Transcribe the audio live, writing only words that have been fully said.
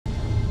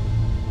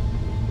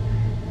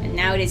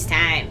now it is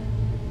time.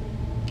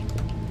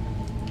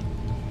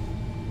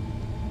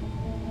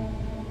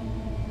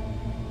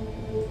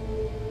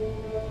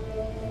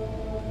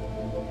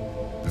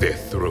 Their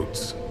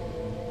throats.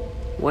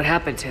 What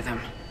happened to them?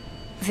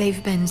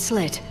 They've been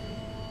slit.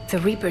 The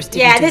Reapers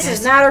didn't Yeah, do this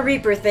is not a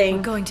Reaper thing.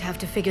 We're going to have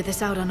to figure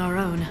this out on our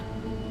own.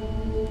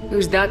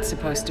 Who's that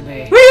supposed to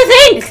be? What do you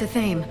think? It's a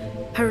theme.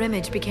 Her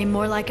image became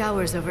more like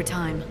ours over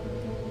time.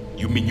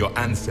 You mean your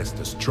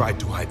ancestors tried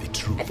to hide the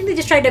truth? I think they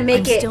just tried to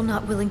make I'm it still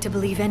not willing to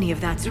believe any of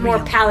that's more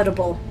real.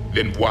 palatable.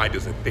 Then why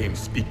does a theme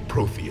speak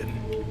Prothean?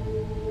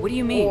 What do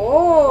you mean?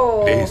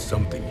 Oh. There is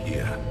something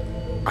here.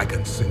 I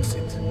can sense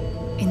it.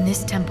 In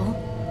this temple?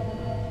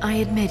 I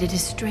admit it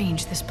is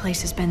strange this place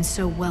has been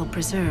so well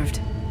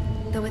preserved.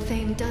 Though a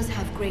theme does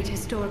have great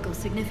historical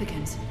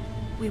significance,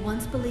 we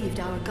once believed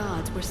our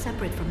gods were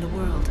separate from the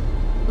world,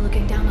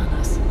 looking down on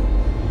us.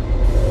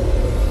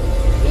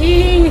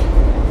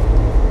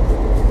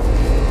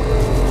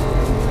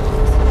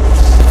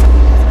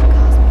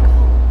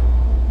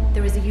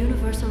 There is a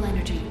universal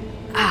energy.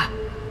 Ah!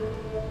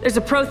 There's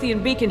a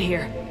Prothean beacon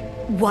here.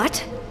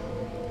 What?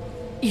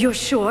 You're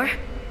sure?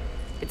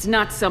 It's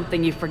not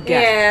something you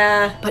forget.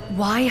 Yeah. But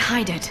why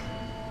hide it?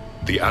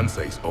 The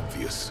answer is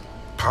obvious.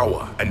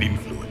 Power and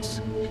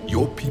influence.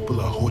 Your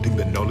people are holding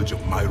the knowledge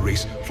of my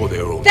race for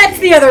their own. That's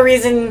the other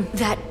reason.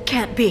 That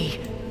can't be.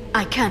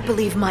 I can't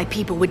believe my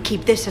people would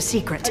keep this a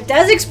secret. It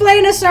does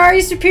explain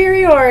Asari's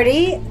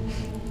superiority,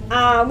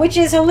 which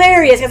is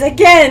hilarious, because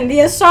again, the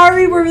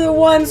Asari were the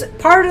ones,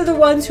 part of the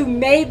ones who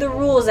made the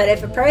rules that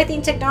if a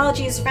Prothean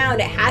technology is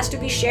found, it has to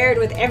be shared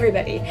with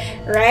everybody,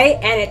 right?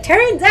 And it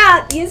turns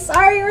out the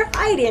Asari were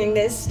hiding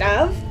this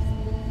stuff.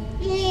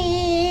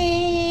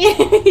 You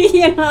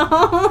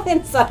know?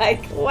 It's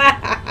like,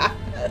 wow.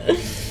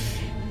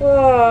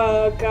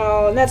 Oh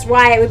god, and that's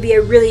why it would be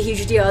a really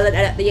huge deal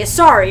that the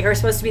Asari are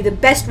supposed to be the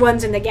best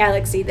ones in the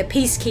galaxy, the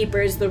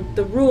peacekeepers,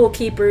 the rule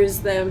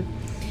keepers, the,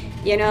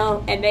 you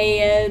know, and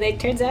they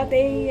turns out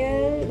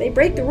they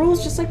break the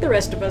rules just like the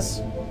rest of us.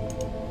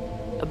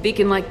 A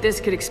beacon like this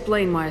could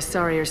explain why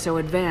Asari are so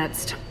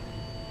advanced.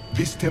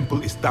 This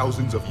temple is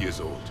thousands of years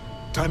old.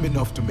 Time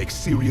enough to make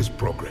serious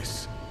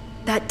progress.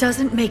 That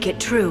doesn't make it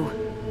true.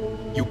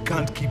 You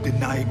can't keep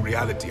denying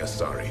reality,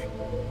 Asari.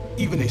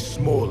 Even a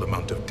small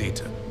amount of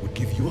data would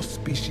give your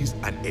species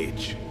an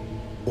edge.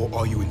 Or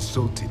are you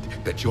insulted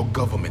that your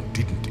government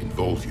didn't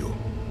involve you?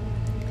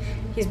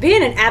 He's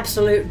being an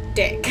absolute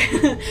dick.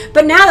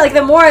 But now, like,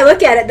 the more I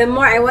look at it, the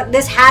more I want,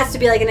 this has to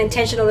be like an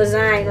intentional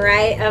design,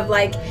 right? Of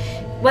like,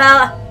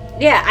 well,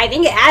 yeah, I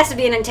think it has to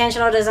be an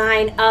intentional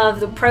design of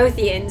the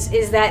Protheans,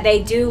 is that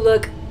they do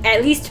look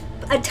at least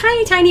a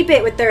tiny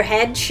bit with their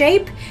head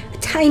shape, a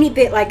tiny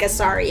bit like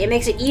Asari. It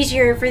makes it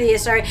easier for the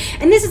Asari.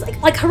 And this is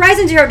like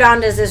Horizon Zero Dawn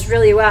does this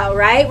really well,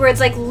 right? Where it's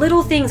like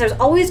little things, there's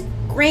always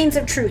grains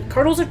of truth,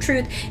 kernels of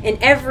truth in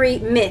every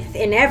myth,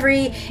 in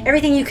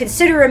everything you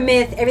consider a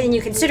myth, everything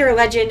you consider a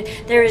legend.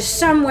 There is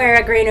somewhere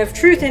a grain of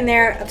truth in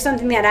there of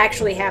something that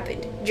actually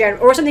happened,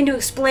 or something to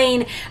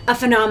explain a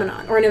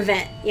phenomenon or an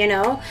event, you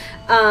know?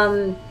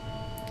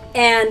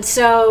 And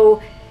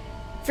so,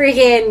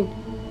 freaking,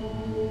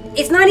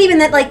 it's not even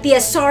that like the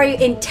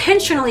Asari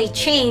intentionally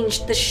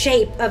changed the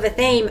shape of a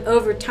theme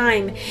over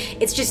time.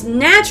 It's just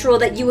natural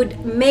that you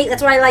would make.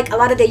 That's why like a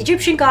lot of the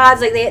Egyptian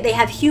gods, like they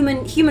have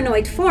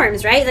humanoid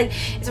forms, right? Like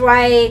it's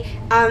why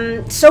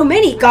so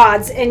many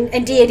gods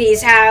and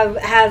deities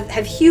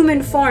have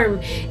human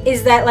form.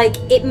 Is that like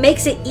it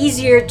makes it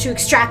easier to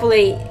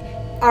extrapolate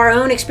our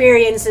own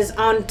experiences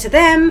onto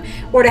them,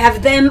 or to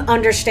have them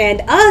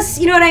understand us,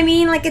 you know what I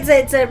mean? Like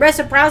it's a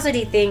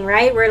reciprocity thing,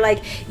 right? Where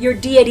like your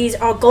deities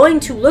are going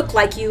to look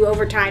like you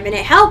over time, and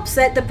it helps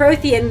that the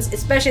Protheans,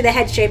 especially the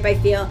head shape, I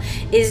feel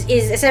is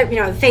you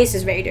know, the face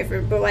is very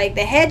different, but like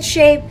the head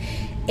shape,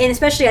 and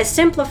especially a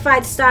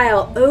simplified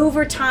style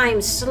over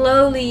time,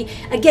 slowly,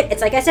 again,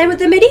 it's like I said with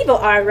the medieval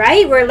art,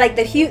 right? Where like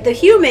the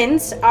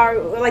humans are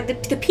like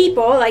the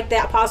people, like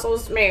the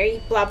apostles,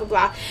 Mary, blah blah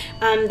blah.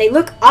 They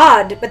look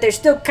odd, but they're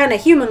still kind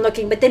of human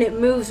looking. But then it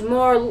moves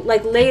more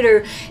like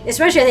later,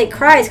 especially I think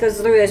Christ goes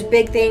through this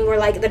big thing where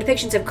like the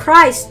depictions of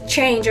Christ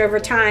change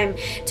over time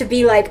to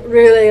be like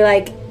really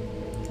like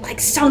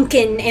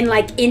sunken and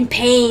like in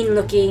pain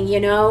looking, you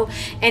know.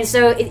 And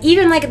so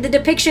even like the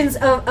depictions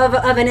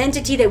of an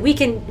entity that we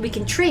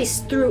can trace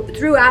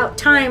throughout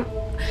time,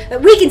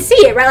 we can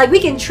see it, right? Like we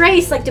can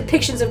trace like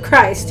depictions of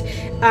Christ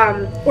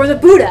or the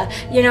Buddha,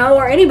 you know,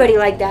 or anybody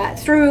like that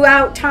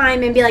throughout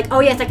time, and be like,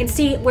 oh yes, I can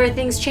see where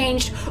things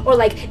changed, or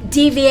like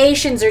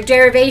deviations or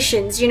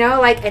derivations, you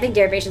know. Like I think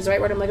derivation is the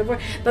right word I'm looking for,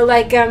 but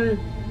like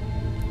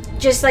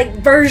just like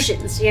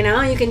versions, you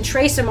know. You can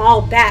trace them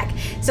all back,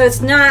 so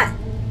it's not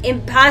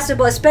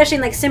impossible, especially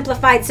in like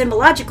simplified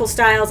symbological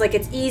styles. Like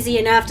it's easy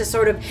enough to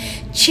sort of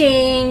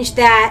change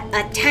that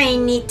a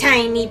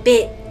tiny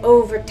bit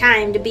over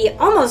time to be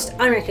almost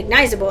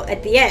unrecognizable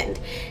at the end,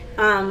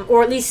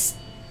 or at least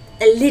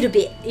a little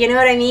bit, you know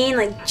what I mean?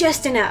 Like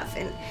just enough.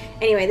 And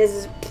anyway, this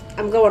is,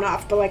 I'm going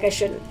off, but like I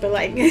shouldn't, but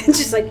like it's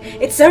just like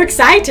it's so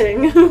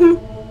exciting.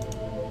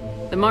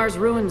 The Mars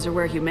ruins are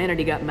where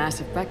humanity got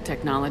Mass Effect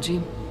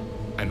technology.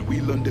 And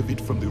we learned of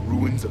it from the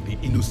ruins of the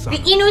Inusan. The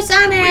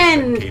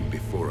Inusanen! That came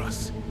before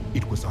us.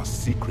 It was our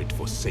secret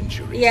for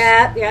centuries.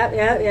 Yeah.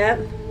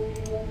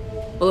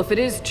 Well, if it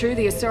is true,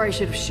 the Asari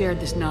should have shared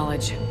this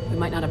knowledge. We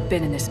might not have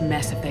been in this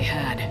mess if they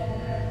had.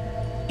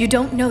 You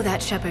don't know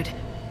that, Shepard.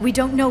 We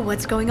don't know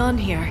what's going on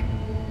here.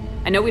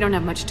 I know we don't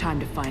have much time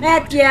to find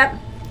out. Yeah.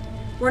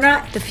 We're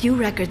not... The few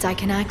records I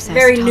can access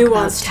Very talk nuanced.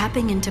 about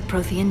tapping into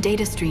Prothean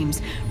data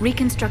streams,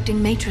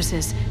 reconstructing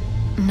matrices,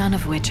 none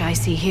of which I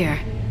see here.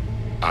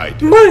 I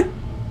do.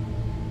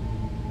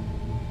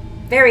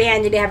 Very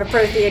handy to have a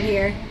Prothean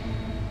here.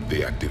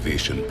 The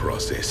activation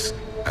process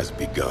has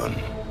begun.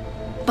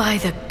 By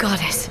the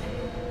goddess.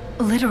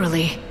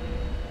 Literally.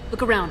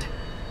 Look around.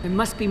 There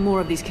must be more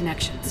of these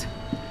connections.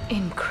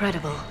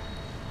 Incredible.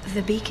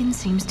 The beacon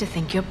seems to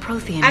think you're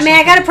Prothean. I mean,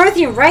 I got a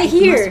Prothean right It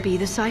here. must be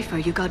the cipher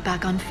you got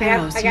back on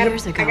Pharaohs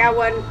years ago. I got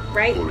one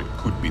right. Or it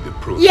could be the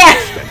Prothean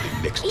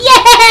standing next to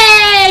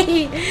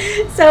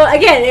Yay! So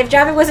again, if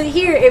Javik wasn't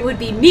here, it would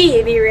be me.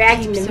 It'd be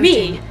reacting Keep to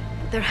me. searching.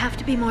 There have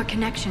to be more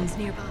connections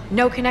nearby.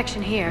 No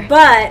connection here.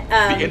 But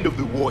the end of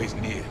the war is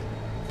near.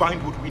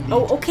 Find what we need.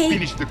 Oh, okay.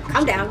 Finish the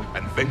Calm down.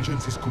 and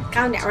vengeance is complete.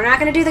 calm down. We're not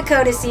gonna do the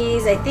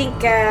codices. I think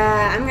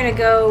I'm gonna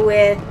go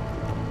with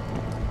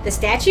the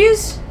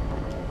statues.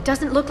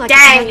 Doesn't look like a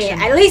Dang it!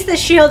 connection. At least the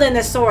shield and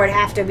the sword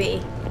have to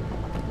be.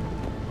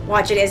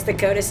 Watch it as the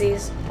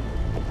codices.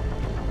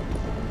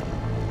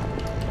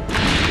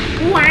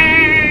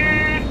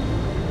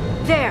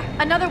 There,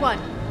 another one.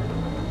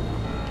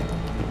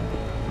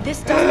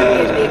 This doesn't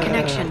appear to be a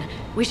connection.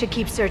 We should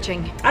keep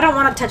searching. I don't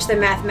want to touch the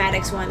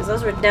mathematics ones.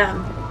 Those were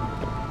dumb.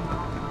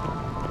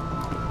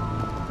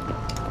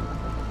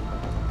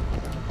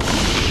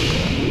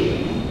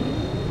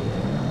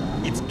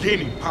 It's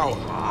gaining power.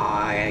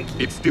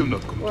 It's still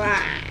not complete.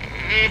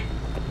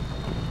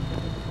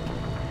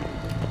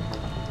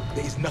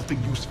 There is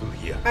nothing useful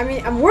here. I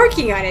mean, I'm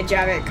working on it,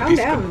 Javik. Calm This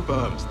down.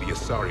 confirms the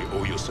Asari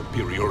owe your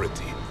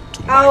superiority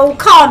to my Oh, people.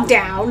 calm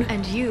down.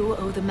 And you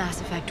owe the Mass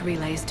Effect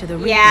relays to the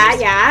Reapers.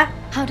 Yeah.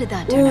 How did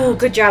that turn Ooh, out?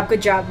 good job,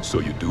 good job. So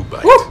you do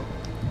bite. Woo!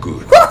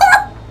 Good.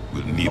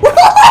 We'll need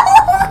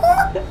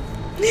that.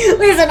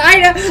 Listen,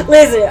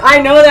 I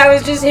know that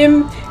was just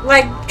him,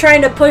 like,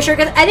 trying to push her,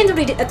 because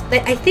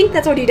I think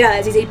that's what he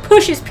does, is he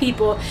pushes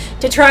people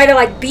to try to,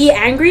 like, be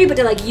angry, but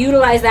to, like,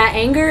 utilize that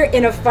anger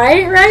in a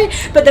fight, right?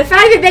 But the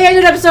fact that they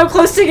ended up so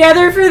close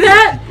together for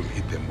that, People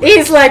hit them with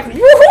is like,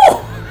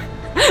 woohoo!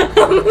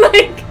 I'm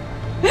like,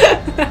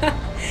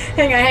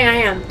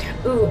 hang on.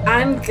 Ooh,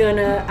 I'm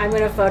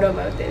gonna photo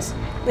mode this.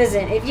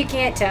 Listen, if you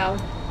can't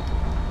tell,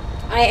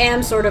 I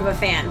am sort of a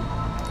fan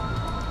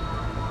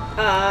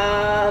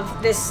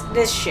of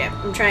this ship.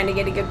 I'm trying to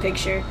get a good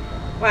picture.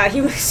 Wow, he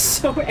was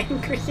so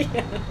angry.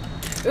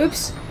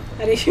 Oops.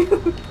 How did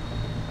you?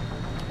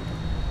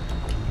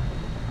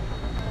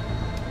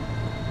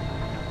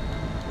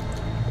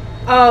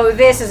 Oh,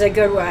 this is a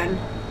good one.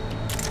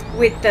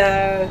 With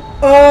the...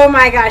 Oh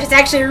my gosh, it's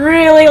actually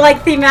really,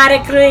 like,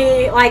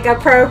 thematically, like,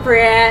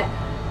 appropriate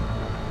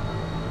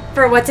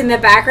for what's in the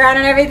background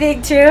and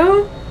everything,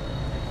 too.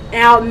 And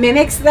how it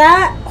mimics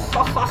that.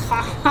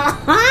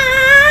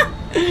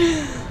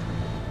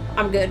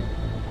 I'm good.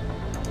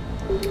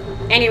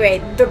 Anyway,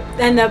 the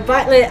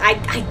butler,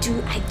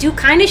 I do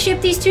kind of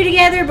ship these two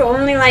together, but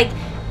only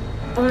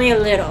a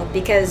little,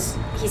 because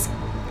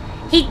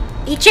he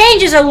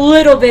changes a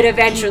little bit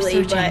eventually,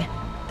 Keep but searching.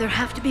 There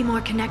have to be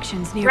more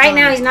connections nearby. right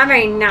now he's not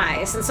very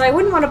nice, and so I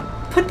wouldn't want to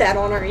put that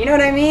on her. You know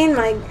what I mean?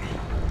 Like,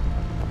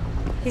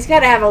 he's got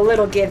to have a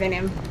little give in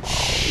him.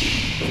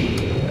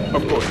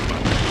 Of course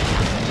not.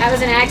 That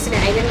was an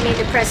accident. I didn't mean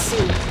to press C.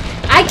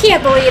 I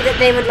can't believe that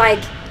they would like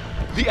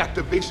The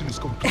activation is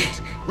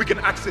complete. We can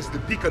access the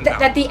beacon now.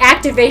 that the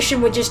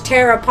activation would just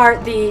tear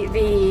apart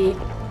the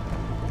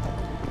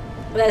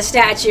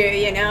statue,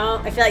 you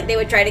know? I feel like they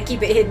would try to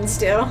keep it hidden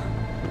still.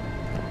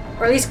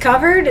 Or at least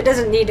covered. It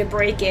doesn't need to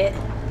break it.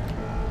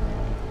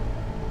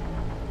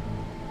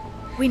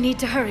 We need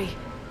to hurry.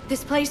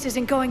 This place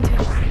isn't going to...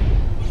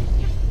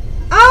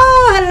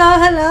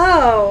 Oh,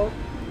 hello.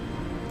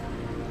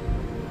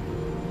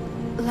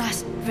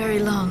 last very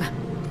long.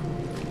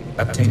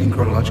 Obtaining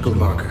chronological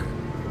marker.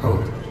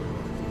 Hold.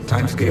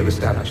 Timescale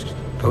established.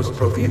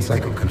 Post-Prothean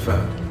cycle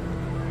confirmed.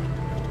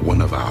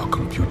 One of our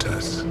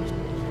computers.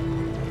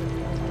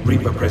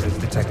 Reaper presence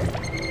detected.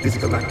 This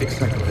galactic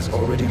cycle has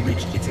already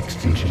reached its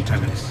extinction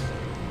terminus.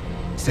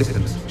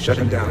 Systems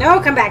shutting down. No,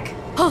 come back.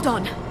 Hold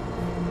on.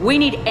 We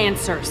need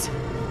answers.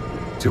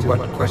 To what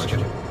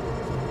question?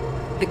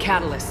 The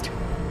catalyst.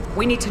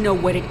 We need to know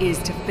what it is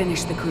to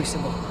finish the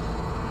Crucible.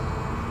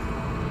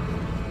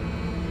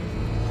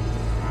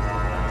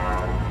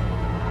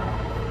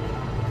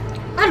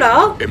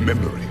 Hello. A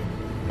memory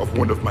of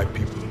one of my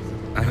people.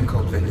 I am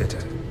called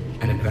Vendetta,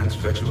 an advanced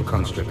virtual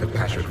construct of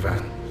Patrick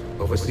Van,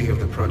 overseer of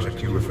the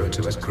project you refer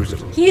to as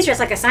Crucible. He's just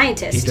like a He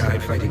scientist.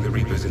 died fighting the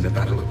Reapers in the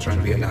Battle of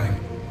Tranvia 9.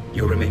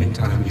 Your remaining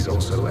time is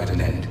also at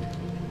an end.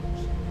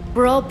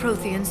 We're all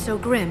Protheans, so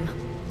grim.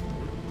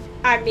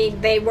 I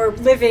mean, they were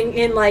living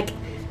in, like,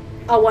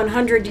 a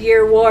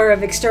 100-year war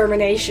of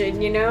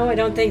extermination, you know? I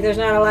don't think there's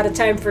not a lot of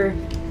time for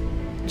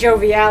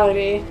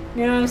joviality.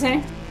 You know what I'm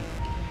saying?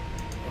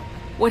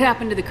 What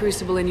happened to the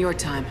Crucible in your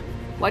time?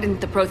 Why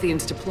didn't the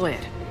Protheans deploy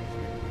it?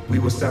 We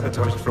were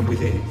sabotaged from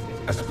within.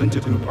 A splinter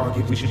group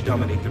argued we should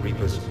dominate the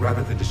Reapers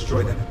rather than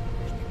destroy them.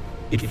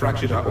 It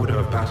fractured our order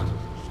of battle.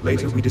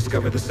 Later, we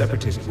discovered the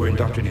Separatists were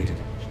indoctrinated.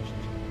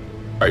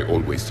 I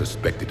always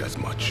suspected as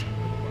much.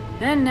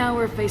 And now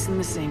we're facing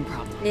the same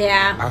problem.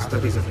 Yeah. Our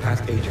studies of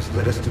past ages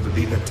led us to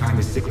believe that time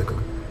is cyclical.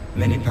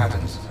 Many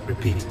patterns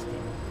repeat.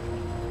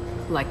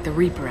 Like the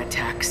Reaper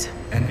attacks.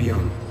 And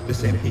beyond, the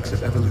same peaks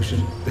of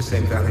evolution, the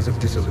same valleys of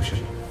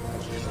dissolution.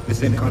 The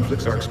same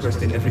conflicts are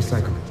expressed in every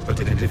cycle, but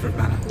in a different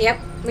manner. Yep,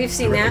 we've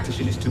seen the that.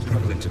 repetition is too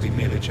prevalent to be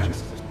merely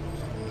chance.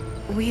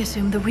 We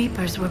assumed the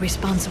Reapers were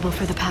responsible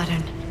for the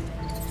pattern.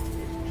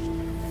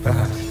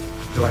 Perhaps,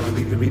 though I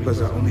believe the Reapers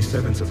are only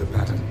servants of the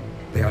pattern.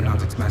 They are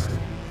not its master.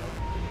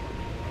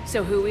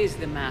 So who is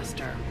the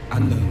Master?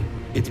 Unknown.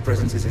 Its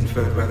presence is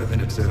inferred rather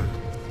than observed.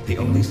 The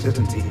only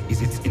certainty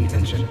is its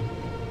intention.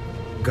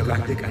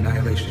 Galactic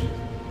annihilation.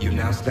 You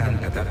now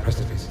stand at that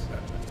precipice.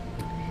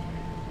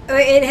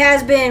 It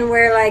has been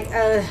where, like,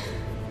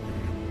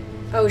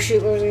 oh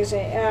shoot, what was I gonna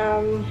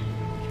say?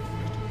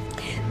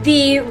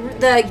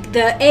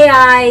 The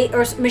AI,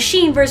 or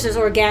machine versus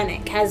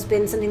organic, has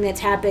been something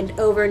that's happened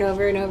over and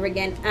over and over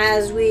again,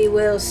 as we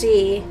will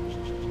see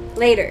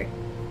later.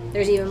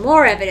 There's even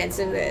more evidence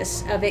of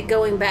this, of it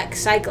going back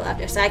cycle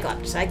after cycle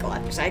after cycle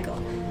after cycle.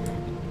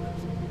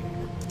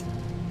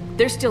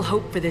 There's still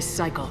hope for this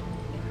cycle.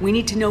 We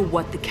need to know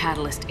what the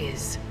catalyst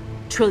is.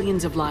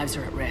 Trillions of lives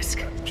are at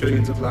risk.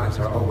 Trillions of lives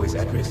are always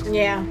at risk.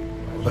 Yeah.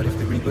 But if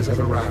the Reapers have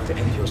arrived to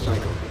end your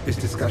cycle, this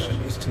discussion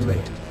is too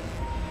late.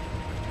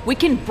 We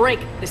can break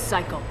the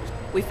cycle.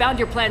 We found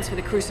your plans for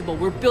the Crucible.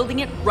 We're building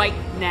it right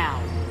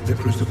now. The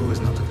Crucible is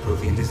not of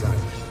Prothean design.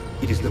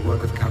 It is the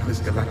work of countless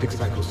galactic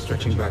cycles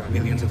stretching back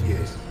millions of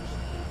years.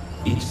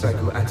 Each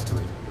cycle adds to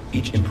it.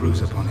 Each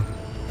improves upon it.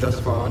 Thus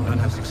far, none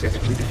have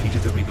successfully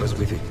defeated the Reapers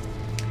with it.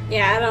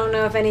 Yeah, I don't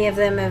know if any of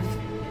them have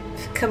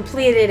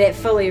completed it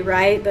fully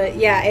right, but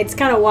yeah, it's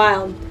kind of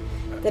wild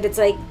that it's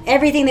like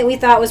everything that we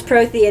thought was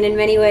Prothean in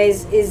many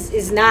ways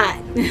is not.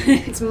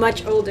 It's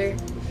much older.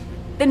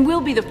 Then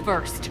we'll be the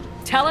first.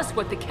 Tell us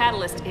what the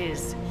catalyst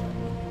is.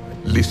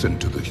 Listen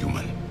to the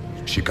human.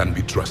 She can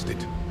be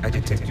trusted. I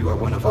detect you are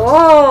one of us.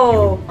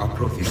 Oh! You are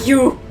Prothean.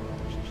 You!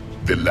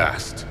 The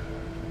last.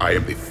 I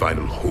am the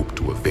final hope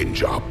to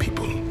avenge our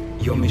people.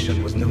 Your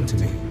mission was known to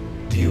me.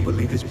 Do you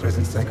believe this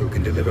present cycle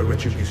can deliver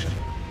retribution?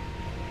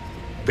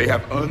 They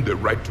have earned the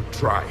right to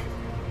try.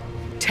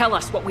 Tell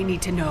us what we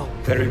need to know.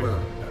 Very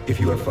well. If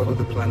you have followed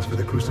the plans for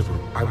the Crucible,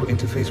 I will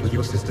interface with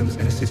your systems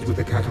and assist with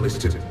the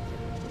catalyst too.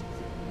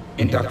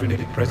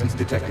 Indoctrinated presence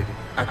detected.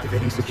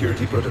 Activating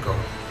security protocol.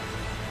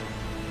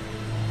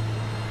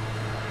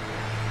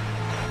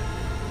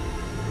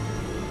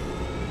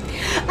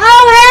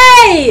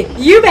 Oh, hey!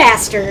 You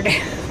bastard!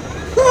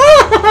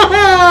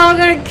 I'm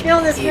gonna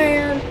kill this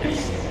man.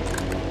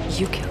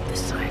 You killed the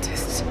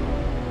scientists.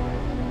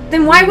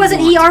 Then why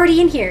wasn't he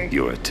already in here?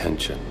 Your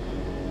attention.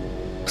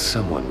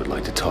 Someone would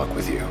like to talk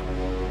with you.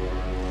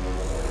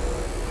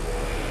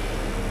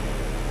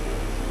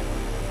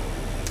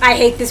 I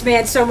hate this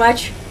man so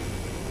much.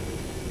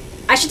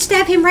 I should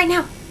stab him right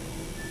now.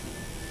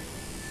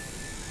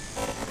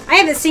 I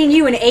haven't seen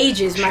you in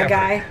ages, my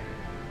guy.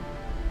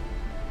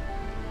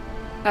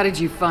 How did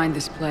you find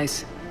this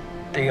place?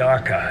 The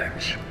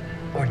archives.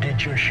 Or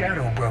did your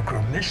shadow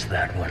broker miss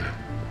that one?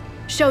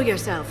 Show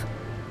yourself.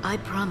 I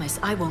promise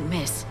I won't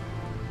miss.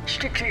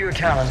 Stick to your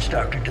talents,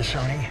 Dr.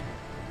 Dasani.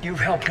 You've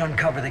helped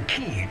uncover the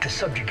key to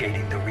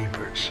subjugating the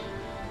Reapers.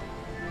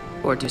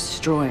 Or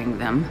destroying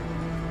them.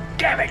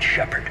 Damn it,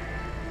 Shepard.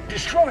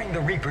 Destroying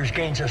the Reapers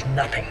gains us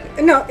nothing.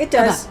 No, it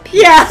does. About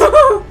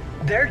Yeah.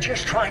 They're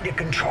just trying to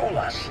control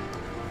us.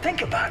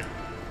 Think about it.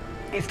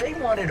 If they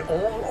wanted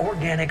all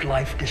organic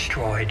life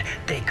destroyed,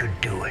 they could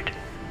do it.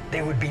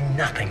 There would be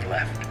nothing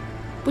left.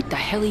 What the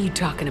hell are you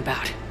talking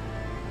about?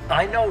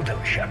 I know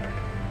though, Shepard.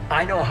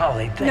 I know how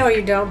they think. No,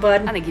 you don't,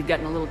 bud. I think you've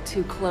gotten a little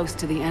too close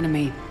to the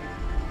enemy.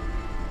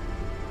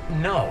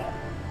 No.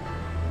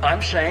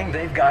 I'm saying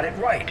they've got it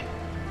right.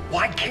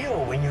 Why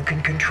kill when you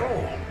can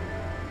control?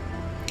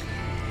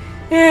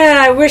 Yeah,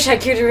 I wish I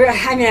could.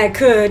 I mean, I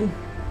could.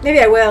 Maybe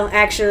I will,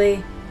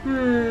 actually.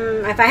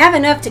 If I have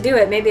enough to do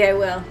it, maybe I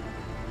will.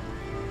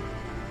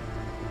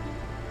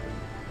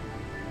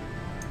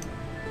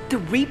 The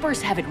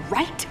Reapers have it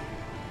right?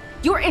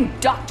 You're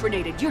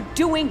indoctrinated. You're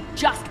doing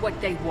just what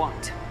they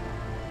want.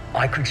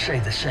 I could say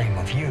the same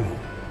of you.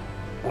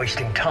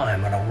 Wasting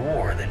time on a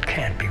war that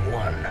can't be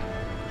won.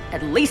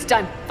 At least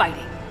I'm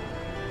fighting.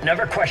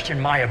 Never question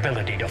my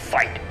ability to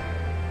fight.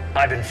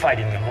 I've been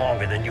fighting them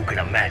longer than you can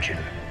imagine.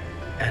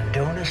 And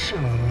don't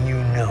assume you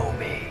know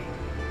me.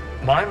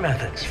 My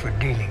methods for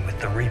dealing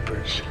with the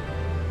Reapers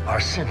are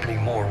simply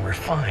more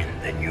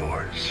refined than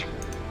yours.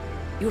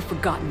 You've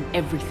forgotten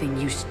everything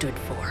you stood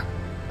for.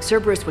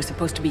 Cerberus was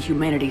supposed to be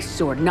humanity's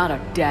sword, not a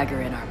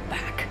dagger in our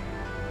back.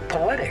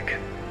 Poetic,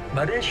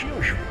 but as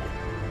usual,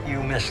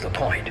 miss the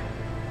point.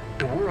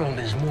 The world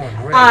is more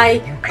gray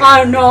than you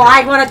can no,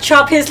 I want to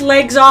chop his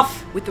legs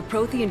off. With the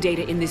Prothean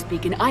data in this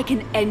beacon, I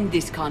can end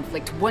this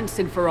conflict once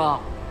and for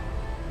all.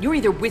 You're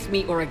either with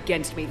me or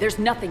against me. There's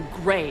nothing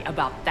gray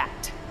about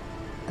that.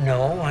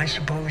 No, I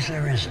suppose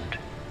there isn't.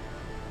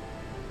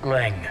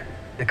 LENG,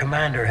 the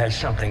commander has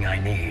something I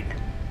need.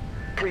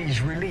 Please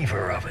relieve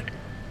her of it.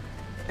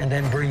 And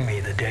then bring me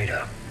the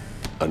data.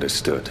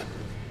 Understood.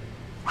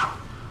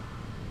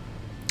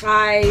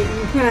 I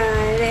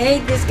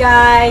hate this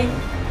guy.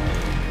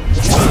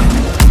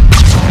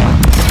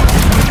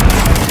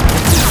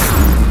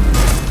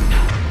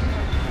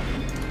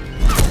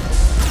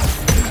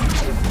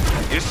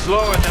 You're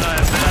slower than I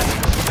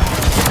imagined.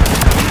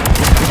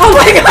 Oh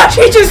my gosh,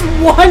 he just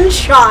one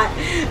shot.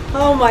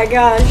 Oh my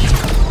gosh.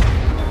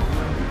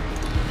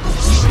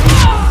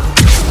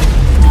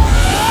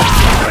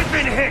 I've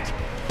been hit.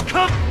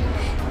 Come.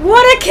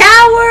 What a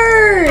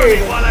coward!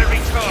 While I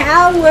recharge.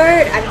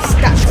 Coward! I'm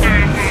stuck.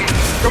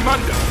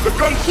 Commander, the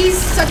gun. He's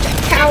such a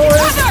coward.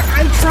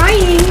 I'm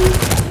trying.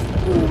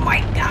 Oh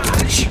my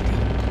gosh.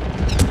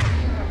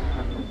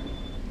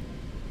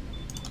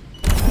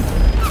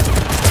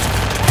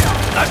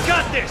 I've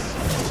got this.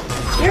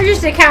 You're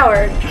just a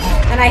coward,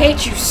 and I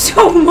hate you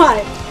so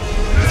much.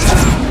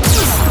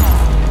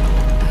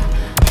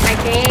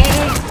 Okay.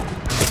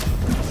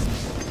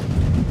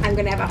 I'm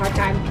gonna have a hard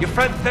time. Your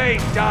friend Thane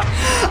died.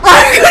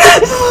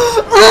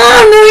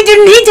 Oh no, he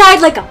didn't. He died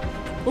like a.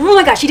 Oh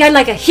my gosh, he died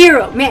like a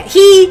hero, man.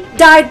 He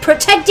died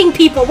protecting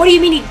people. What do you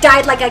mean he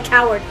died like a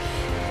coward?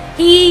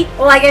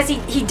 Well, I guess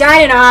he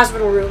died in a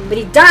hospital room, but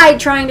he died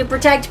trying to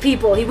protect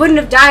people. He wouldn't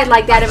have died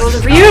like that if it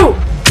wasn't for you.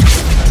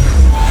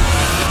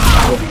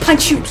 I will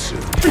punch you.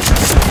 Punch you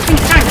so many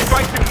times. If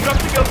I do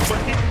nothing else but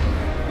hit,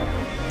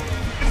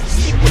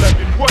 it will have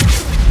been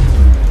worse.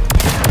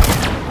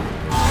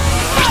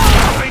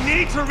 I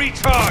need to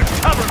recharge.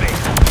 Cover me.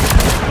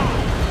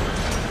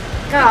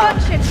 God,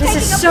 this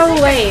is so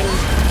lame.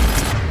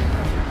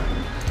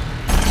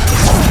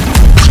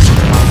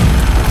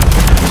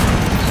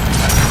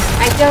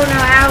 I don't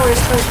know how we're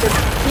supposed to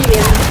beat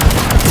him.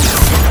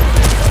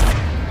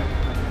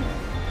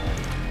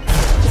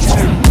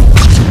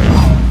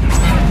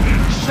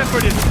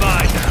 Shepard is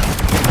mine now.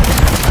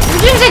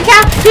 He's just a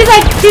cow.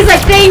 He's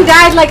like, Thane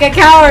died like a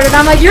coward, and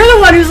I'm like, you're the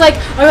one who's like,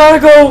 I gotta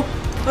go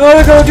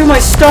do my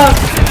stuff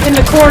in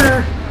the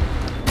corner.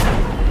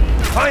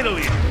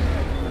 Finally,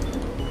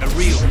 a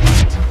real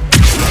fight.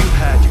 You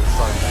had your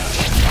fun.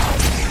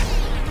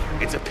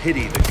 It's a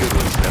pity the good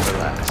ones never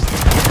last.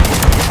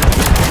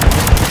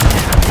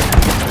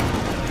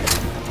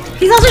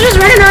 He's also just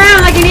running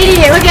around like an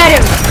idiot. Look at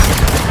him.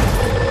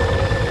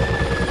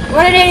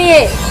 What an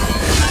idiot.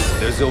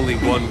 There's only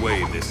one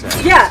way this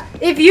ends. Yeah,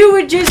 if you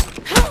would just...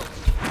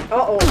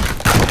 Uh-oh.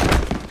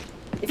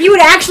 If you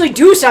would actually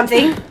do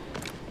something.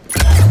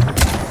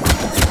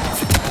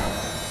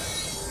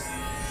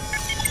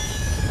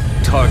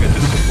 Target the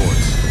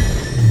supports.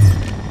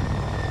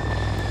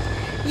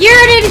 You're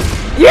an idiot!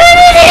 You're an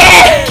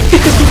idiot!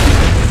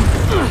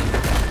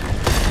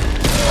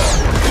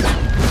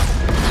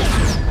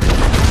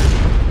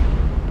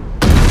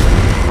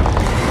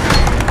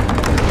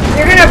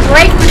 You're gonna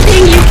break the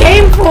thing you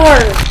came for!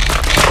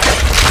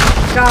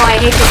 Oh, I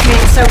hate this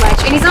man so much.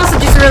 And he's also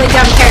just a really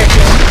dumb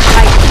character.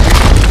 Like,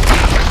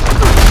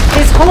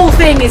 his whole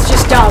thing is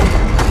just dumb.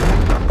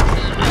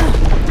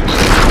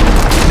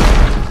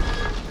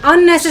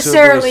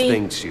 Unnecessarily,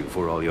 thanks you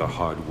for all your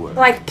hard work.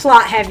 like,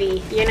 plot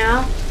heavy, you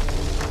know?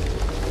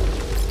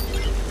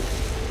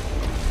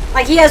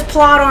 Like, he has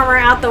plot armor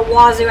out the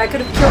wazoo. I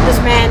could have killed this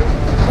man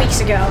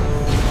weeks ago.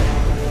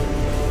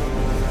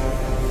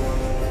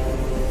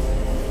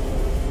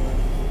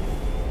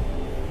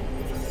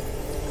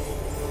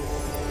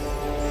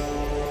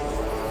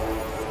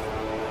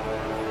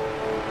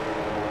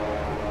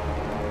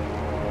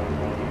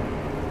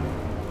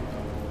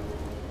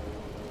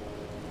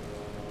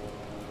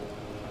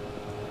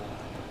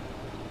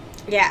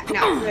 Yeah,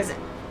 no, listen.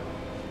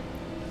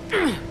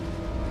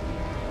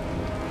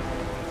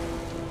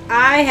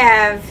 I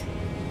have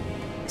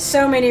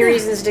so many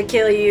reasons to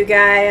kill you,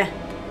 guy.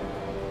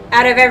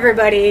 Out of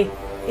everybody,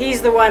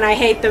 he's the one I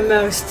hate the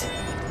most.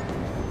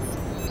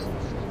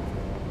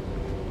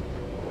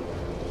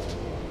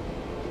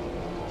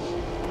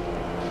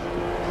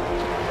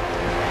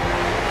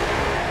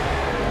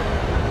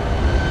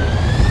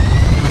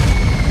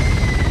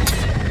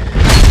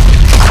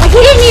 Like, he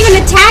didn't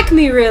even attack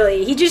me,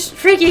 really. He just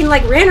freaking,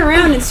 like, ran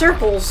around in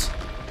circles.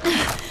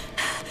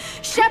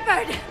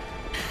 Shepard!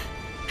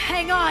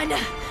 Hang on!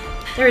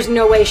 There's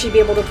no way she'd be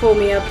able to pull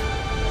me up.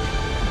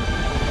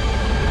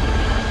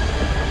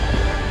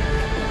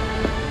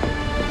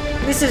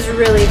 This is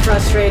really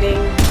frustrating.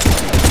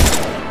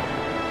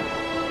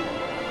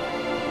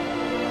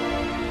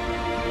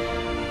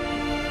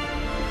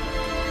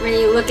 When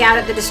you look out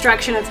at the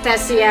destruction of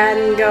Thessia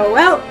and go,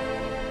 well...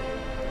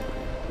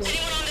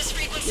 Anyone on this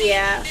frequency?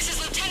 Yeah. This is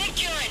Lieutenant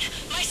Curran.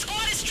 My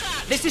squad is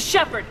trapped. This is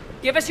Shepard.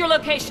 Give us your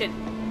location.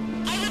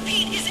 I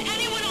repeat, is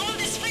anyone on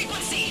this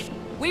frequency?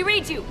 We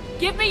read you.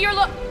 Give me your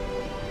The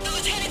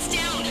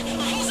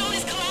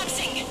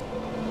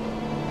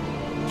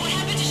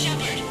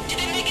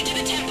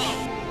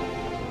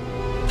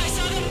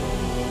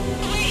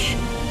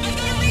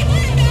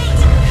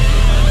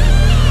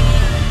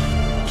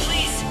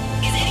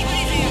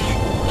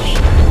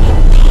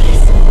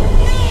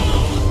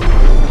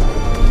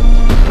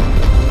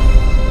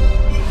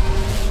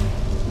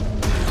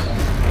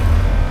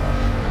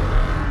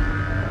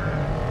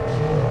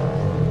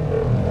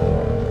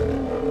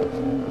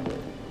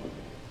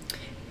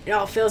it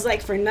all feels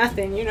like for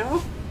nothing, you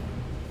know?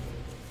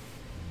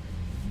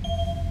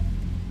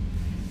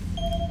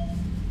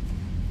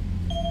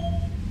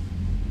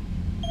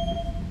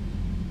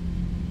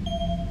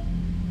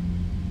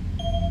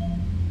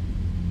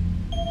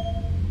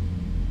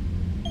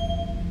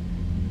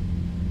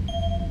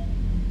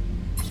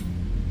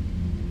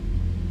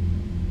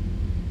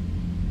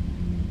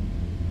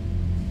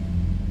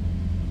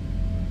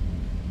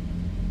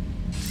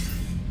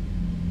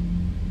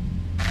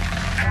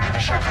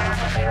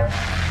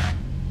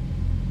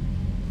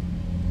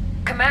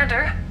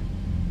 Commander?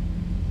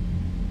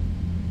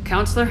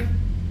 Counselor?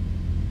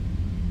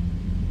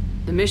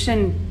 The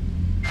mission...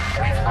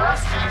 We've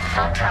lost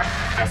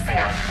contact with the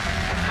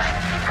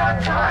It's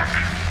gone dark.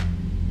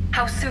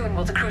 How soon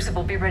will the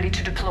Crucible be ready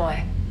to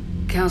deploy?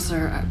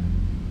 Counselor,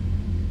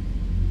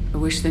 I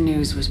wish the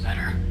news was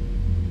better.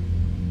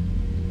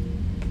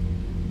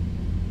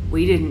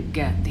 We didn't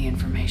get the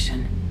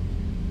information.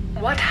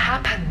 What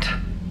happened?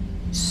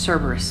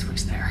 Cerberus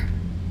was there.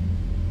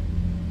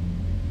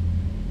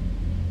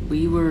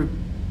 We were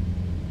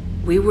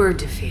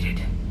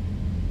defeated.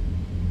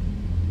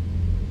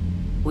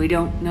 We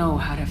don't know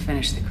how to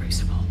finish the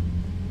Crucible.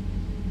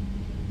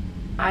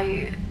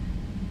 I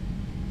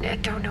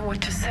don't know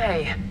what to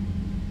say.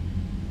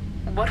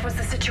 What was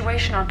the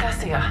situation on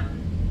Thessia?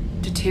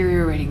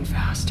 Deteriorating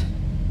fast.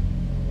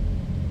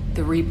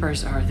 The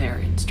Reapers are there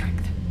in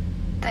strength.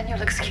 Then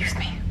you'll excuse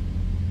me.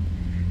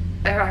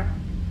 There are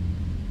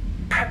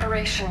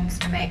preparations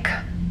to make.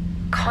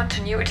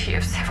 Continuity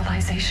of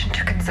civilization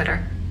to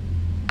consider.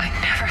 I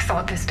never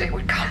thought this day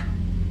would come.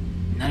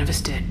 None of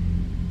us did.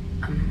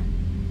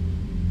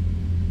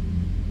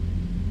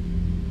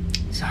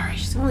 Sorry.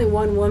 She's only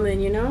one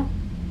woman, you know?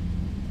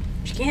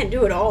 She can't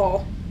do it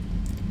all.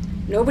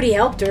 Nobody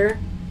helped her.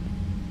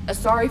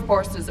 Asari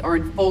forces are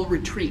in full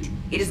retreat.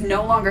 It is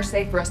no longer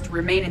safe for us to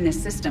remain in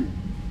this system.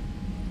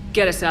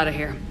 Get us out of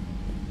here.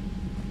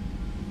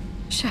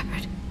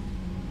 Shepard.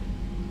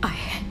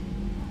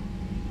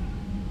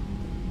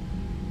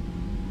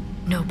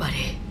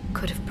 Nobody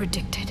could have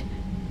predicted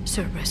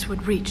Cerberus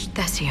would reach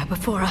Thessia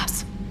before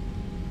us.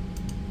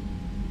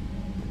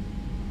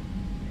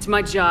 It's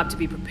my job to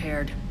be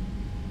prepared,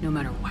 no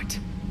matter what.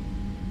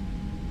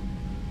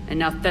 And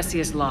now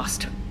Thessia's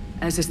lost,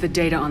 as is the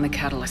data on the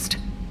catalyst.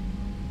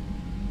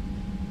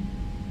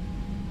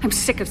 I'm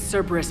sick of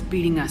Cerberus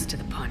beating us to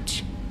the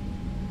punch.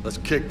 Let's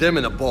kick them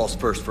in the balls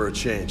first for a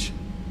change.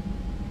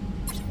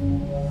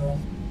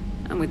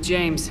 I'm with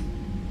James.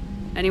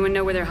 Anyone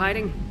know where they're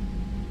hiding?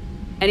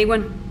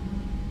 Anyone?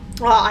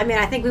 Well, I mean,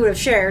 I think we would have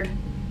shared.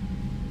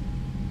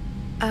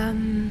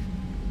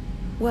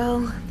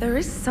 Well, there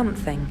is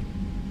something.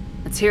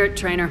 Let's hear it,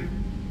 Trainer.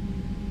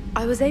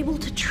 I was able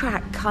to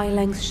track Kai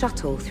Leng's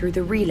shuttle through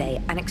the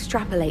relay and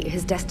extrapolate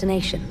his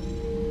destination.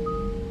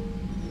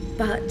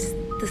 But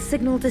the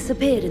signal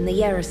disappeared in the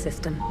Yera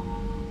system.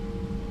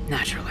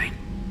 Naturally.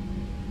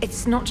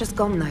 It's not just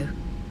gone, though.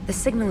 The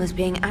signal is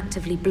being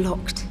actively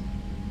blocked.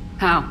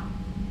 How?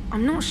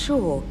 I'm not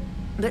sure,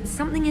 but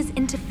something is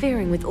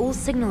interfering with all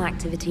signal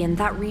activity in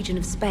that region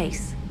of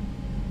space.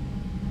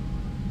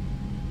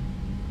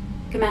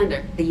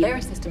 Commander, the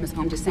Yera system is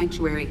home to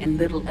Sanctuary and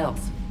little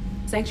else.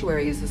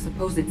 Sanctuary is a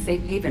supposed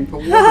safe haven for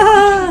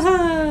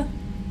war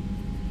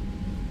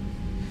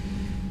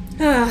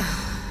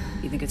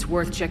You think it's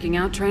worth checking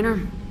out, Trainer?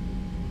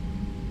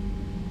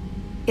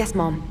 Yes,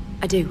 Mom,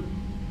 I do.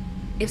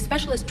 If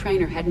Specialist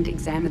Trainer hadn't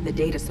examined the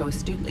data so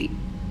astutely,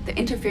 the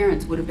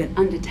interference would have been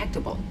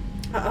undetectable.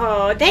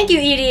 Oh, thank you,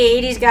 Edie.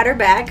 Edie's got her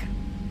back.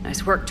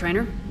 Nice work,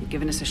 Trainer. You've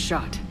given us a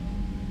shot.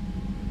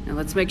 Now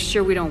let's make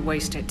sure we don't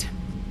waste it.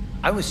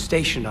 I was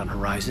stationed on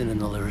Horizon in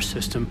the Lyra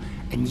system,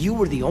 and you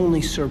were the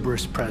only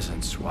Cerberus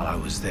presence while I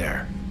was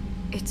there.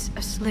 It's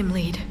a slim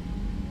lead.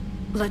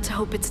 Let's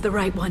hope it's the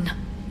right one.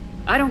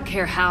 I don't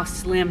care how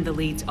slim the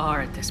leads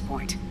are at this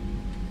point.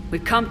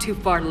 We've come too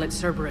far to let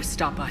Cerberus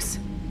stop us.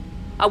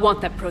 I want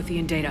that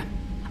Prothean data.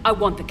 I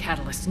want the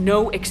catalyst.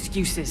 No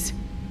excuses.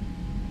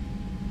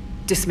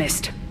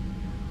 Dismissed.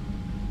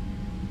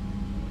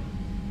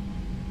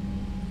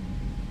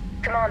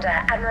 Commander,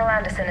 Admiral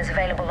Anderson is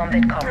available on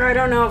VidCom. I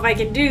don't know if I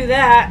can do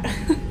that.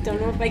 Don't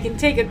know if I can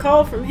take a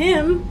call from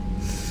him.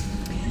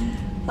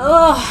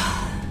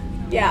 Oh,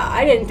 yeah,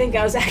 I didn't think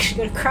I was actually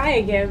going to cry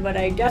again, but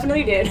I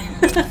definitely did.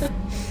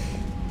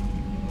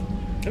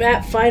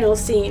 That final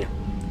scene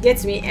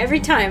gets me every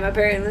time,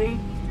 apparently.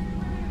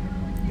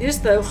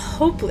 Just the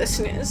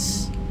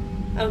hopelessness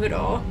of it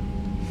all.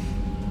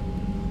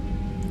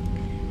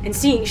 And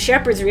seeing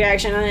Shepard's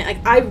reaction on it, like,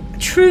 I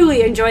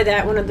truly enjoy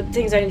that. One of the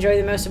things I enjoy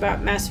the most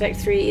about Mass Effect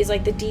 3 is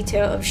like the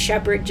detail of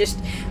Shepard just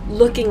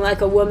looking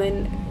like a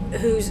woman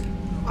who's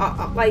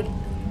like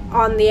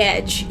on the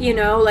edge, you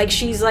know, like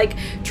she's like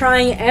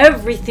trying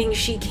everything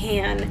she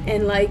can,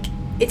 and like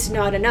it's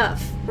not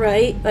enough,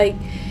 right? Like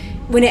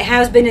when it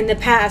has been in the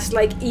past,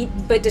 like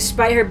but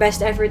despite her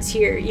best efforts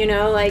here, you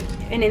know, like,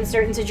 and in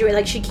certain situations,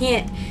 like she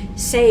can't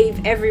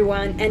save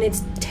everyone, and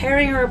it's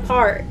tearing her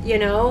apart, you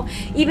know?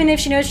 Even if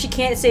she knows she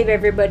can't save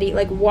everybody,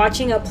 like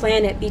watching a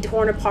planet be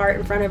torn apart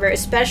in front of her,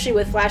 especially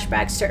with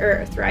flashbacks to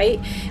Earth, right?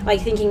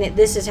 Like thinking that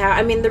this is how,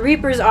 I mean, the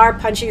Reapers are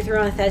punching through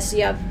on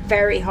Thessia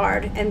very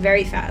hard and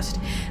very fast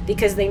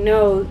because they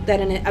know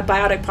that a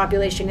biotic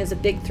population is a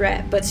big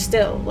threat, but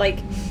still, like,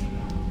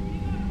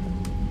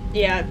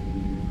 yeah,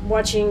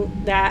 watching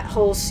that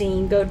whole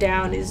scene go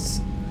down is,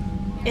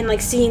 and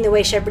like seeing the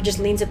way Shepard just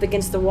leans up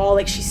against the wall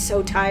like she's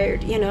so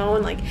tired, you know,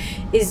 and like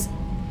is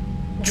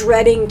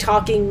dreading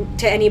talking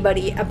to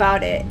anybody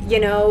about it, you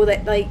know,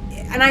 that like,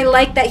 and I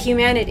like that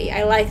humanity.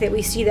 I like that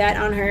we see that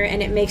on her,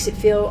 and it makes it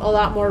feel a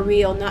lot more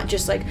real, not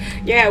just like,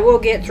 yeah, we'll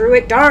get through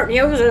it, darn,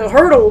 it was a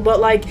hurdle, but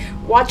like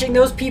watching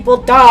those people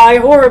die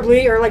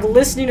horribly, or like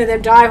listening to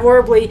them die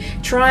horribly,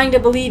 trying to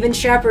believe in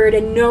Shepard,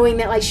 and knowing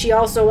that like she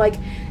also, like,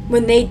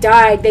 when they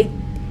died,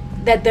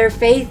 that their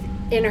faith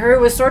in her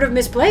was sort of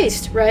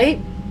misplaced, right?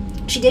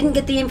 She didn't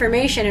get the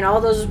information, and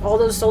all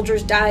those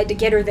soldiers died to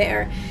get her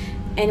there.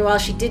 And while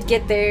she did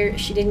get there,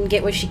 she didn't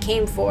get what she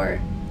came for,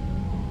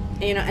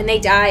 you know. And they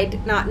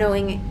died not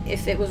knowing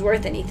if it was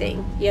worth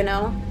anything, you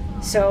know.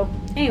 So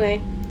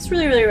anyway, it's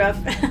really, really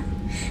rough.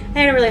 I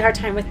had a really hard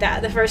time with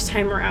that the first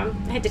time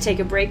around. I had to take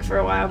a break for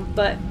a while,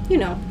 but you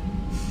know,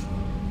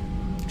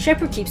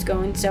 Shepard keeps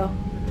going, so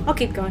I'll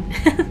keep going.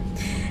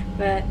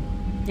 But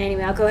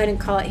anyway, I'll go ahead and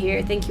call it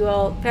here. Thank you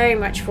all very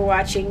much for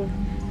watching.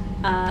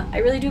 I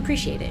really do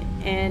appreciate it.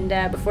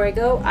 And before I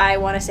go, I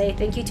want to say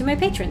thank you to my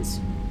patrons.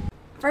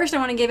 First, I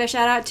want to give a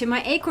shout out to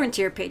my Acorn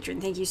tier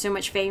patron. Thank you so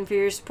much, Fane, for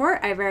your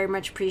support. I very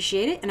much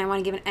appreciate it. And I want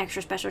to give an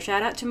extra special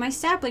shout out to my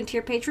Sapling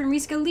tier patron,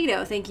 Riska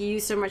Lido. Thank you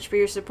so much for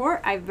your support.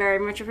 I very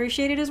much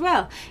appreciate it as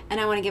well. And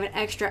I want to give an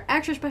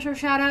extra special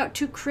shout out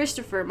to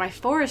Christopher, my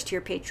Forest tier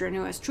patron,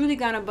 who has truly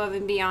gone above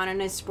and beyond in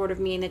his support of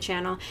me and the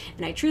channel.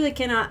 And I truly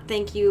cannot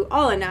thank you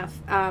all enough.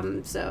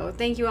 So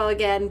thank you all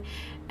again.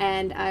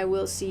 And I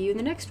will see you in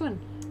the next one.